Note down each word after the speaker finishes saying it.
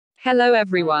Hello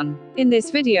everyone. In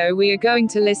this video we are going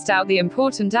to list out the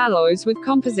important alloys with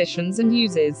compositions and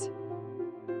uses.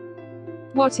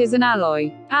 What is an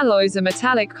alloy? Alloys are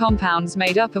metallic compounds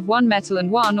made up of one metal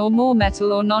and one or more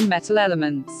metal or non-metal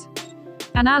elements.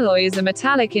 An alloy is a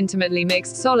metallic intimately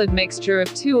mixed solid mixture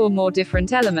of two or more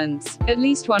different elements, at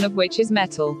least one of which is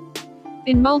metal.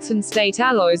 In molten state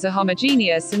alloys are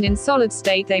homogeneous, and in solid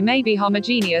state they may be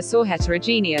homogeneous or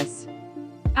heterogeneous.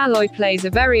 Alloy plays a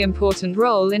very important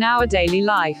role in our daily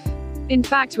life. In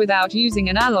fact, without using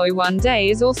an alloy, one day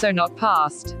is also not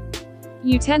passed.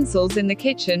 Utensils in the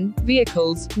kitchen,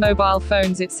 vehicles, mobile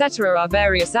phones, etc. are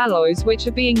various alloys which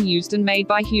are being used and made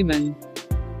by human.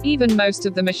 Even most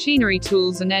of the machinery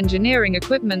tools and engineering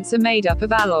equipments are made up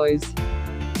of alloys.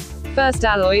 First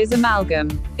alloy is amalgam.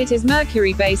 It is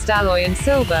mercury-based alloy and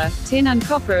silver, tin and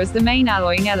copper as the main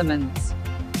alloying elements.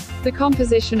 The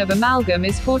composition of amalgam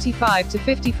is 45 to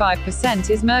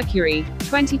 55% is mercury,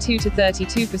 22 to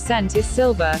 32% is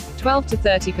silver, 12 to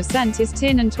 30% is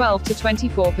tin and 12 to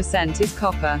 24% is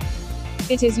copper.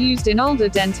 It is used in older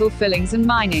dental fillings and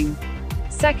mining.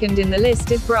 Second in the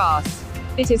list is brass.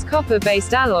 It is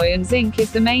copper-based alloy and zinc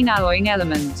is the main alloying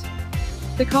element.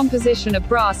 The composition of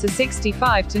brass is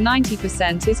 65 to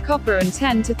 90% is copper and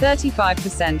 10 to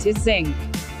 35% is zinc.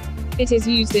 It is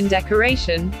used in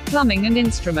decoration, plumbing and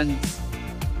instruments.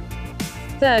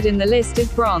 Third in the list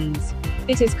is bronze.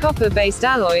 It is copper-based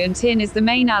alloy and tin is the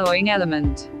main alloying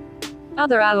element.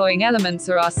 Other alloying elements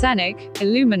are arsenic,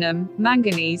 aluminum,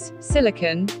 manganese,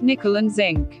 silicon, nickel and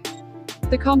zinc.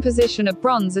 The composition of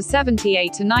bronze is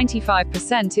 78 to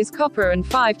 95% is copper and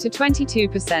 5 to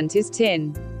 22% is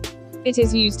tin. It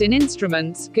is used in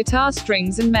instruments, guitar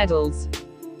strings and medals.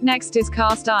 Next is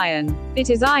cast iron. It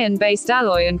is iron-based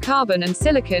alloy and carbon and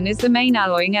silicon is the main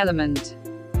alloying element.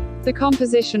 The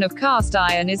composition of cast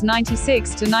iron is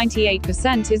 96 to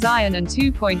 98% is iron and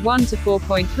 2.1 to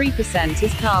 4.3%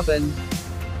 is carbon.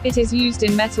 It is used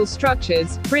in metal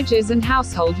structures, bridges and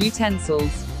household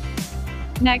utensils.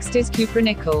 Next is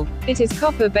cupronickel. It is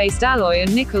copper-based alloy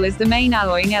and nickel is the main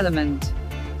alloying element.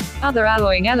 Other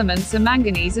alloying elements are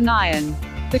manganese and iron.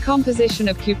 The composition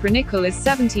of cupronickel is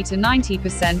 70 to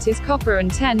 90% is copper and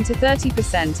 10 to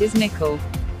 30% is nickel.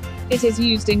 It is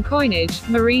used in coinage,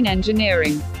 marine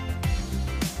engineering.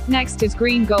 Next is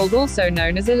green gold, also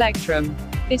known as electrum.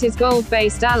 It is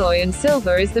gold-based alloy and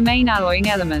silver is the main alloying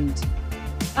element.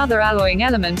 Other alloying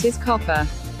element is copper.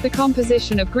 The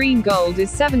composition of green gold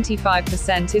is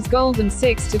 75% is gold and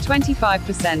 6 to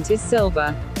 25% is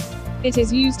silver. It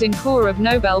is used in core of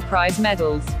Nobel Prize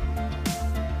medals.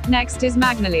 Next is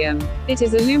magnesium. It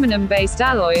is aluminum-based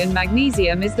alloy and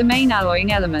magnesium is the main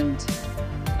alloying element.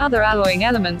 Other alloying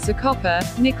elements are copper,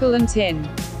 nickel and tin.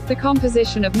 The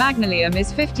composition of magnesium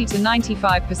is 50 to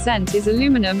 95% is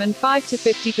aluminum and 5 to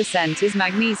 50% is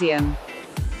magnesium.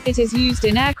 It is used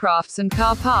in aircrafts and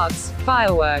car parts,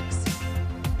 fireworks.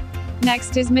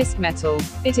 Next is misc metal.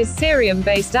 It is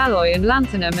cerium-based alloy and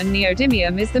lanthanum and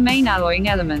neodymium is the main alloying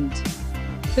element.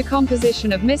 The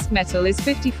composition of misc metal is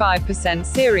 55%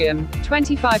 cerium,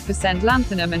 25%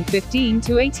 lanthanum and 15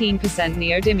 to 18%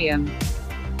 neodymium.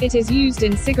 It is used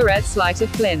in cigarettes, lighter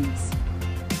flints.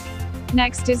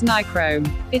 Next is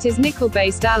nichrome. It is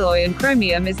nickel-based alloy and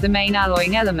chromium is the main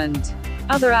alloying element.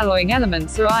 Other alloying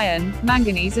elements are iron,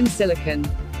 manganese and silicon.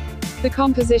 The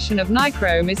composition of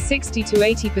nichrome is 60 to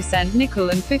 80%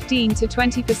 nickel and 15 to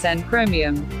 20%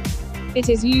 chromium. It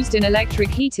is used in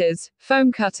electric heaters,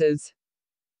 foam cutters.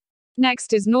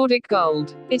 Next is Nordic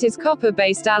gold. It is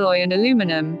copper-based alloy and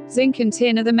aluminum, zinc and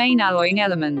tin are the main alloying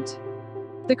element.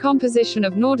 The composition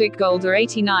of Nordic gold are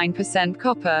 89%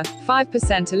 copper,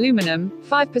 5% aluminum,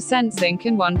 5% zinc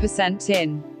and 1%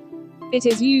 tin. It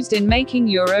is used in making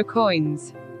euro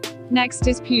coins. Next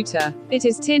is pewter. It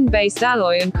is tin-based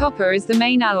alloy and copper is the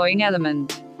main alloying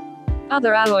element.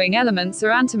 Other alloying elements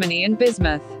are antimony and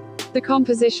bismuth. The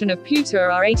composition of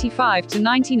pewter are 85 to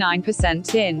 99%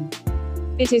 tin.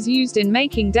 It is used in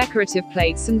making decorative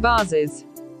plates and vases.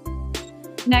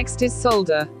 Next is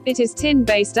solder. It is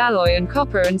tin-based alloy and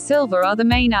copper and silver are the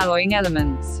main alloying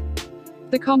elements.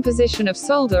 The composition of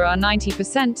solder are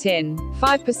 90% tin,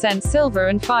 5% silver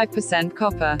and 5%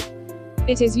 copper.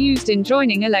 It is used in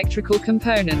joining electrical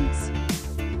components.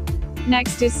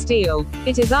 Next is steel.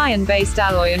 It is iron-based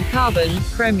alloy and carbon,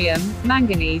 chromium,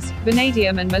 manganese,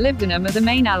 vanadium and molybdenum are the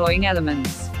main alloying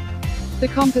elements. The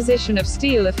composition of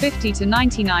steel are 50 to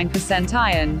 99%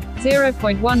 iron,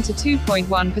 0.1 to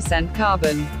 2.1%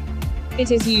 carbon.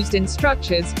 It is used in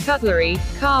structures, cutlery,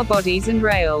 car bodies and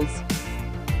rails.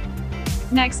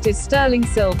 Next is sterling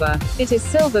silver. It is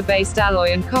silver-based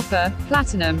alloy and copper,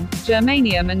 platinum,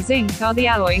 germanium and zinc are the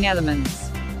alloying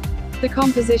elements. The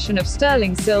composition of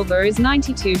sterling silver is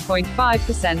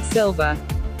 92.5% silver.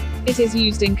 It is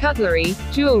used in cutlery,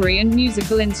 jewelry and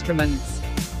musical instruments.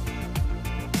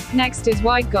 Next is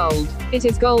white gold. It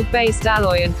is gold-based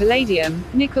alloy, and palladium,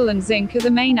 nickel and zinc are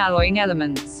the main alloying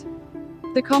elements.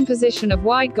 The composition of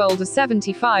white gold is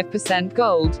 75%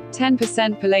 gold,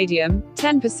 10% palladium,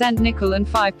 10% nickel and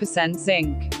 5%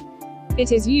 zinc.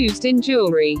 It is used in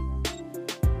jewelry.